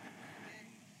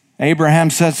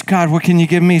 Abraham says, God, what can you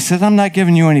give me? He says, I'm not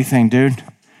giving you anything, dude.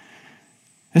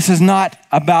 This is not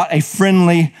about a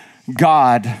friendly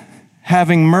God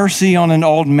having mercy on an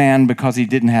old man because he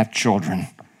didn't have children.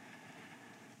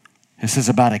 This is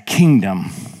about a kingdom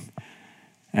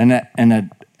and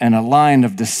a line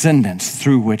of descendants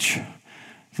through which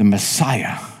the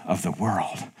Messiah of the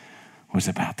world was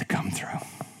about to come through.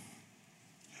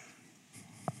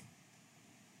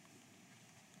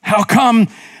 How come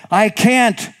I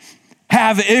can't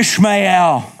have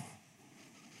Ishmael?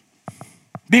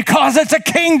 Because it's a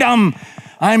kingdom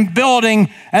I'm building,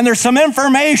 and there's some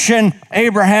information,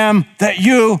 Abraham, that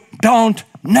you don't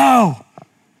know,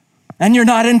 and you're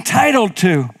not entitled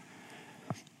to.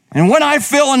 And when I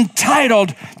feel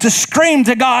entitled to scream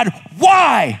to God,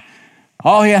 why?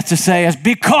 All he has to say is,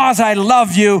 because I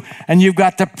love you, and you've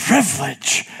got the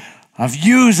privilege of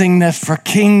using this for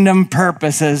kingdom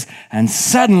purposes, and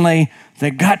suddenly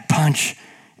the gut punch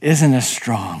isn't as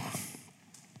strong.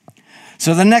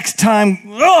 So the next time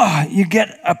you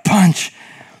get a punch,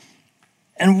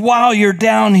 And while you're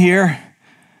down here,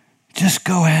 just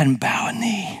go ahead and bow a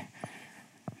knee.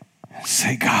 And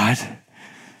say, God,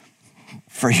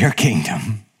 for your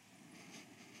kingdom,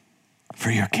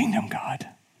 God.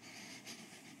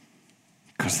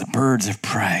 Because the birds of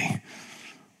prey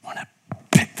want to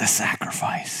pick the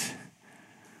sacrifice.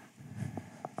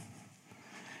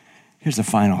 Here's the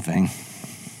final thing,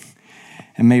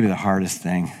 and maybe the hardest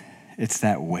thing. It's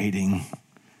that waiting.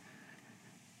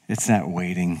 It's that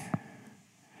waiting.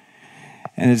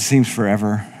 And it seems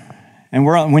forever. And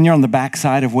when you're on the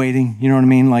backside of waiting, you know what I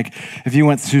mean? Like if you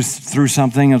went through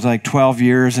something, it was like 12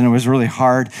 years and it was really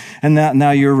hard. And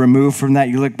now you're removed from that.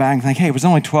 You look back and think, hey, it was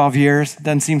only 12 years. It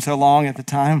doesn't seem so long at the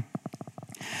time.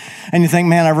 And you think,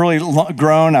 man, I've really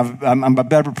grown. I'm a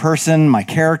better person. My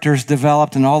character's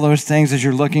developed and all those things as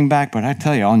you're looking back. But I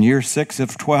tell you, on year 6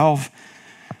 of 12,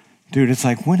 dude, it's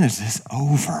like, when is this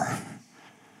over?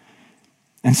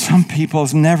 And some people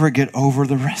never get over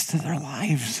the rest of their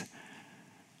lives.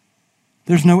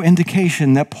 There's no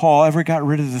indication that Paul ever got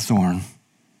rid of the thorn.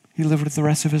 He lived with the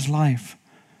rest of his life.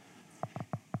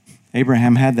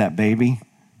 Abraham had that baby.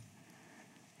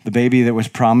 The baby that was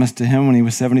promised to him when he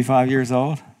was 75 years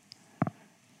old.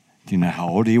 Do you know how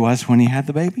old he was when he had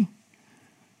the baby?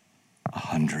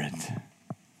 100.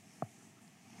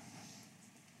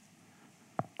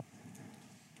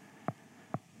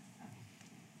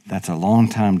 That's a long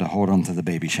time to hold on to the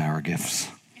baby shower gifts.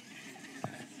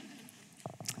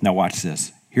 Now watch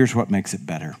this. Here's what makes it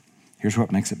better.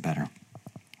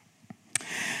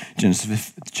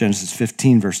 Genesis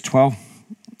 15, verse 12.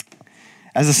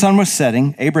 As the sun was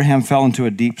setting, Abraham fell into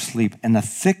a deep sleep, and a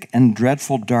thick and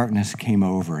dreadful darkness came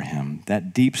over him.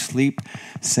 That deep sleep,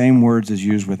 same words as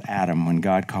used with Adam when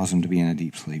God caused him to be in a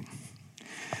deep sleep.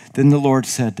 Then the Lord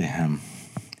said to him,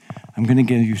 I'm going to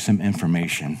give you some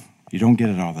information. You don't get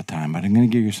it all the time, but I'm going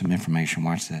to give you some information.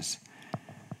 Watch this.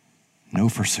 Know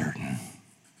for certain.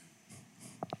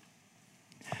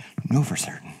 Know for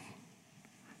certain.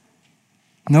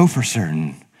 Know for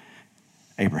certain,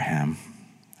 Abraham.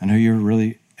 I know you're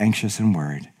really anxious and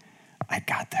worried. I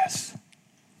got this.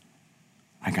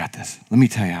 Let me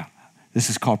tell you, this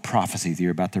is called prophecy that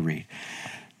you're about to read.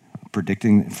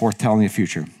 Predicting, foretelling the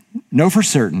future. Know for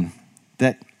certain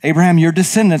that Abraham, your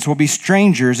descendants will be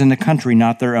strangers in the country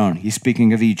not their own. He's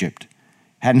speaking of Egypt.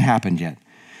 Hadn't happened yet.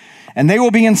 And they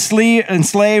will be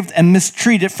enslaved and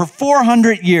mistreated for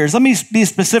 400 years. Let me be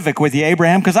specific with you,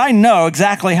 Abraham, because I know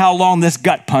exactly how long this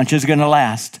gut punch is going to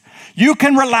last. You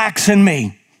can relax in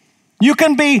me. You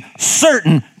can be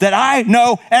certain that I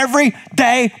know every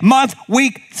day, month,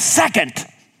 week, second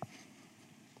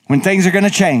when things are going to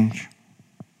change.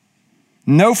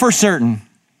 Know for certain.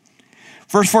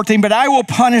 Verse 14, but I will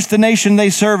punish the nation they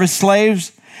serve as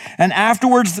slaves, and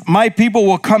afterwards my people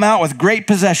will come out with great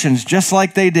possessions, just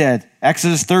like they did.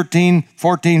 Exodus 13,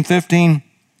 14, 15.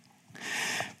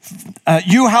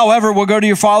 You, however, will go to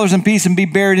your fathers in peace and be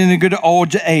buried in a good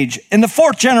old age. In the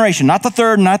 4th generation, not the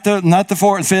 3rd, not the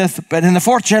 4th, 5th, but in the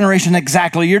 4th generation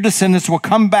exactly, your descendants will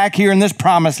come back here in this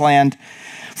promised land.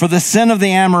 For the sin of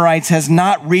the Amorites has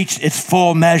not reached its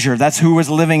full measure. That's who was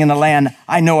living in the land.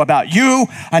 I know about you.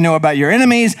 I know about your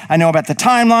enemies. I know about the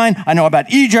timeline. I know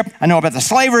about Egypt. I know about the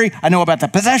slavery. I know about the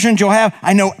possessions you'll have.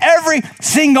 I know every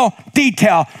single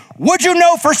detail. Would you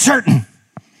know for certain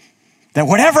that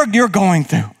whatever you're going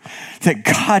through, that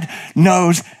God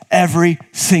knows every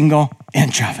single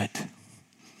inch of it?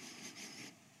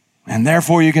 And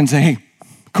therefore you can say, hey,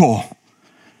 cool.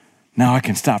 Now I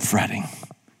can stop fretting.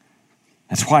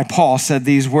 That's why Paul said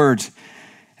these words.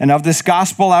 And of this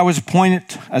gospel I was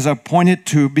appointed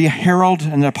to be a herald,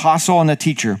 an apostle, and a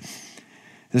teacher.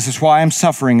 This is why I'm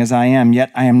suffering as I am,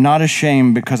 yet I am not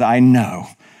ashamed, because I know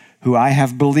who I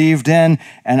have believed in,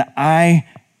 and I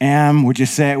am, would you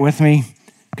say it with me,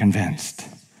 convinced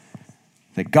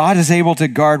that God is able to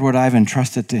guard what I've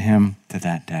entrusted to him to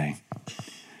that day.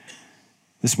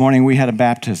 This morning we had a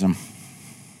baptism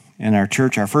in our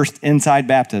church, our first inside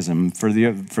baptism. For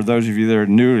those of you that are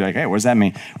new, like, hey, what does that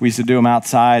mean? We used to do them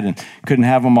outside and couldn't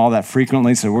have them all that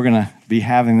frequently, so we're going to be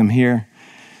having them here.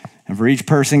 And for each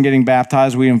person getting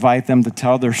baptized, we invite them to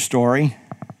tell their story.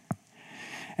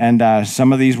 And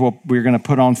some of these we're going to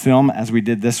put on film as we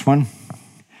did this one.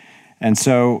 And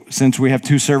so since we have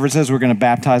 2 services, we're going to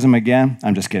baptize them again.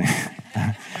 I'm just kidding.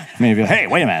 Maybe, hey,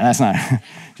 wait a minute, that's not,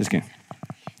 just kidding.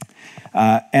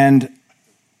 And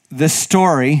this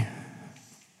story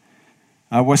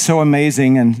was so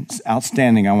amazing and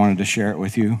outstanding, I wanted to share it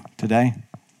with you today.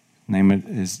 Name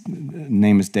is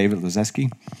David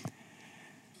Lazeski.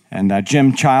 And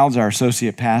Jim Childs, our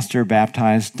associate pastor,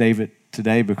 baptized David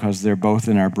today because they're both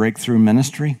in our breakthrough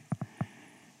ministry.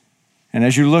 And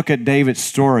as you look at David's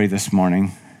story this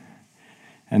morning,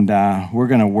 and we're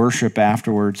going to worship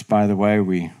afterwards, by the way.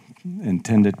 We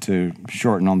intended to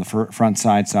shorten on the front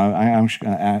side, so I'm just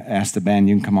going to ask the band,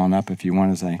 you can come on up if you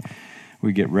want as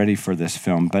we get ready for this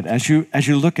film. But as you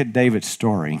look at David's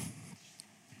story,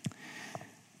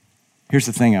 here's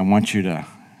the thing I want you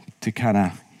to kind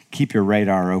of keep your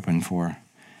radar open for.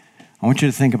 I want you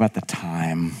to think about the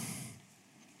time,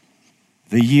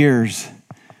 the years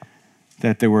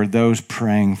that there were those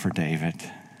praying for David.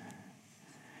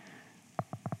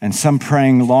 And some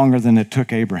praying longer than it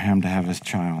took Abraham to have his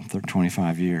child,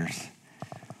 25 years.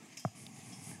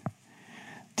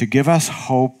 To give us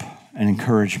hope and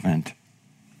encouragement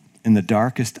in the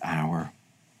darkest hour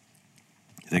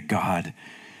that God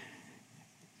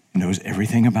knows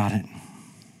everything about it,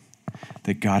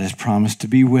 that God has promised to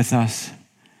be with us,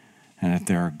 and that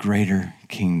there are greater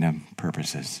kingdom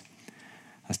purposes.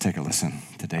 Let's take a listen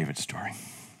to David's story.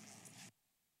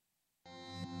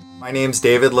 My name's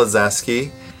David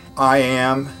Lazeski. I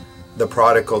am the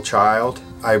prodigal child.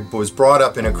 I was brought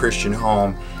up in a Christian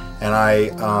home, and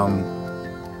I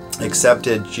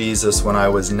accepted Jesus when I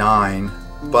was 9,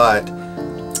 but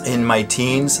in my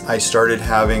teens I started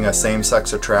having a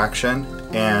same-sex attraction,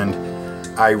 and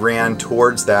I ran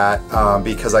towards that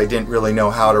because I didn't really know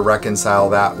how to reconcile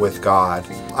that with God.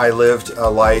 I lived a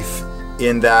life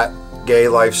in that gay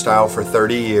lifestyle for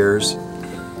 30 years.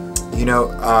 You know,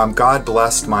 God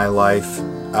blessed my life,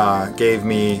 gave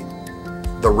me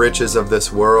the riches of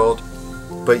this world,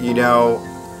 but you know,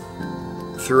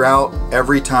 throughout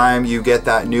every time you get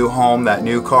that new home, that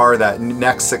new car, that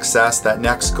next success, that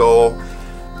next goal,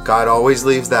 God always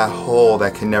leaves that hole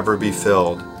that can never be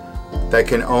filled, that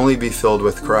can only be filled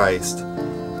with Christ.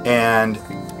 And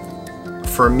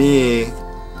for me,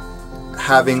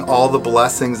 having all the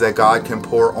blessings that God can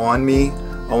pour on me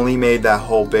only made that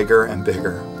hole bigger and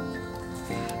bigger.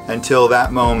 Until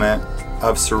that moment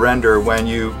of surrender, when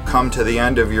you come to the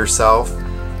end of yourself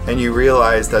and you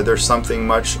realize that there's something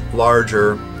much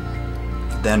larger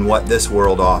than what this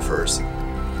world offers.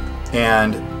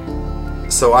 And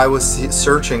so I was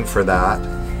searching for that,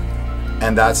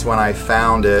 and that's when I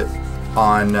found it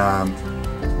on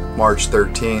March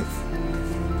 13th,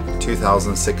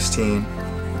 2016.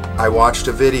 I watched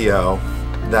a video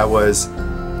that was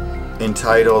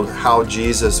entitled How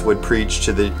Jesus Would Preach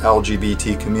to the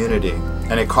LGBT Community,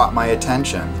 and it caught my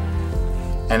attention.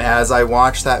 And as I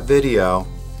watched that video,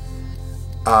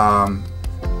 1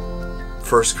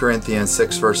 Corinthians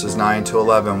 6 verses 9 to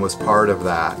 11 was part of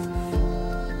that.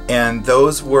 And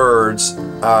those words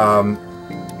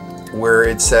where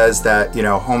it says that, you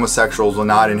know, homosexuals will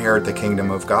not inherit the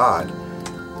kingdom of God.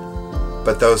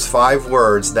 But those 5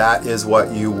 words, that is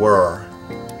what you were.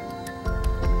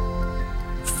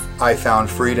 I found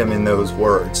freedom in those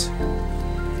words.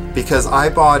 Because I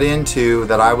bought into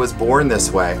that I was born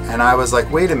this way. And I was like,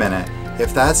 wait a minute.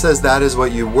 If that says that is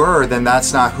what you were, then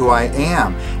that's not who I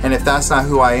am. And if that's not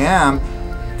who I am,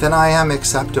 then I am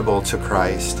acceptable to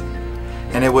Christ.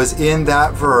 And it was in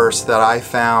that verse that I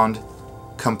found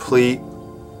complete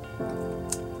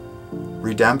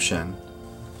redemption.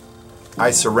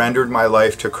 I surrendered my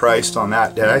life to Christ on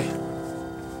that day.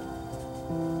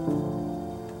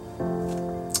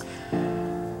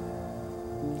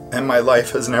 And my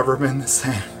life has never been the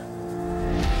same.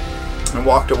 I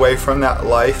walked away from that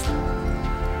life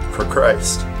for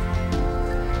Christ.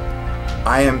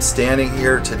 I am standing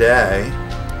here today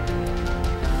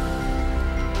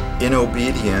in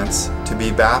obedience to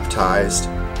be baptized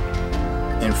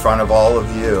in front of all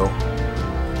of you,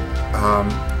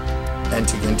 and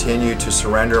to continue to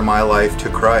surrender my life to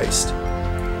Christ.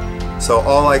 So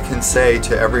all I can say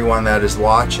to everyone that is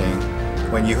watching,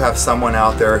 when you have someone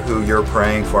out there who you're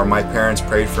praying for, my parents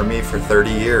prayed for me for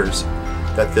 30 years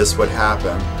that this would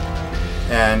happen.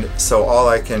 And so all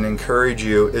I can encourage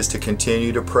you is to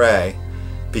continue to pray,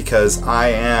 because I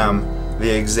am the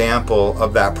example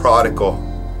of that prodigal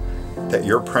that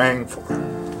you're praying for.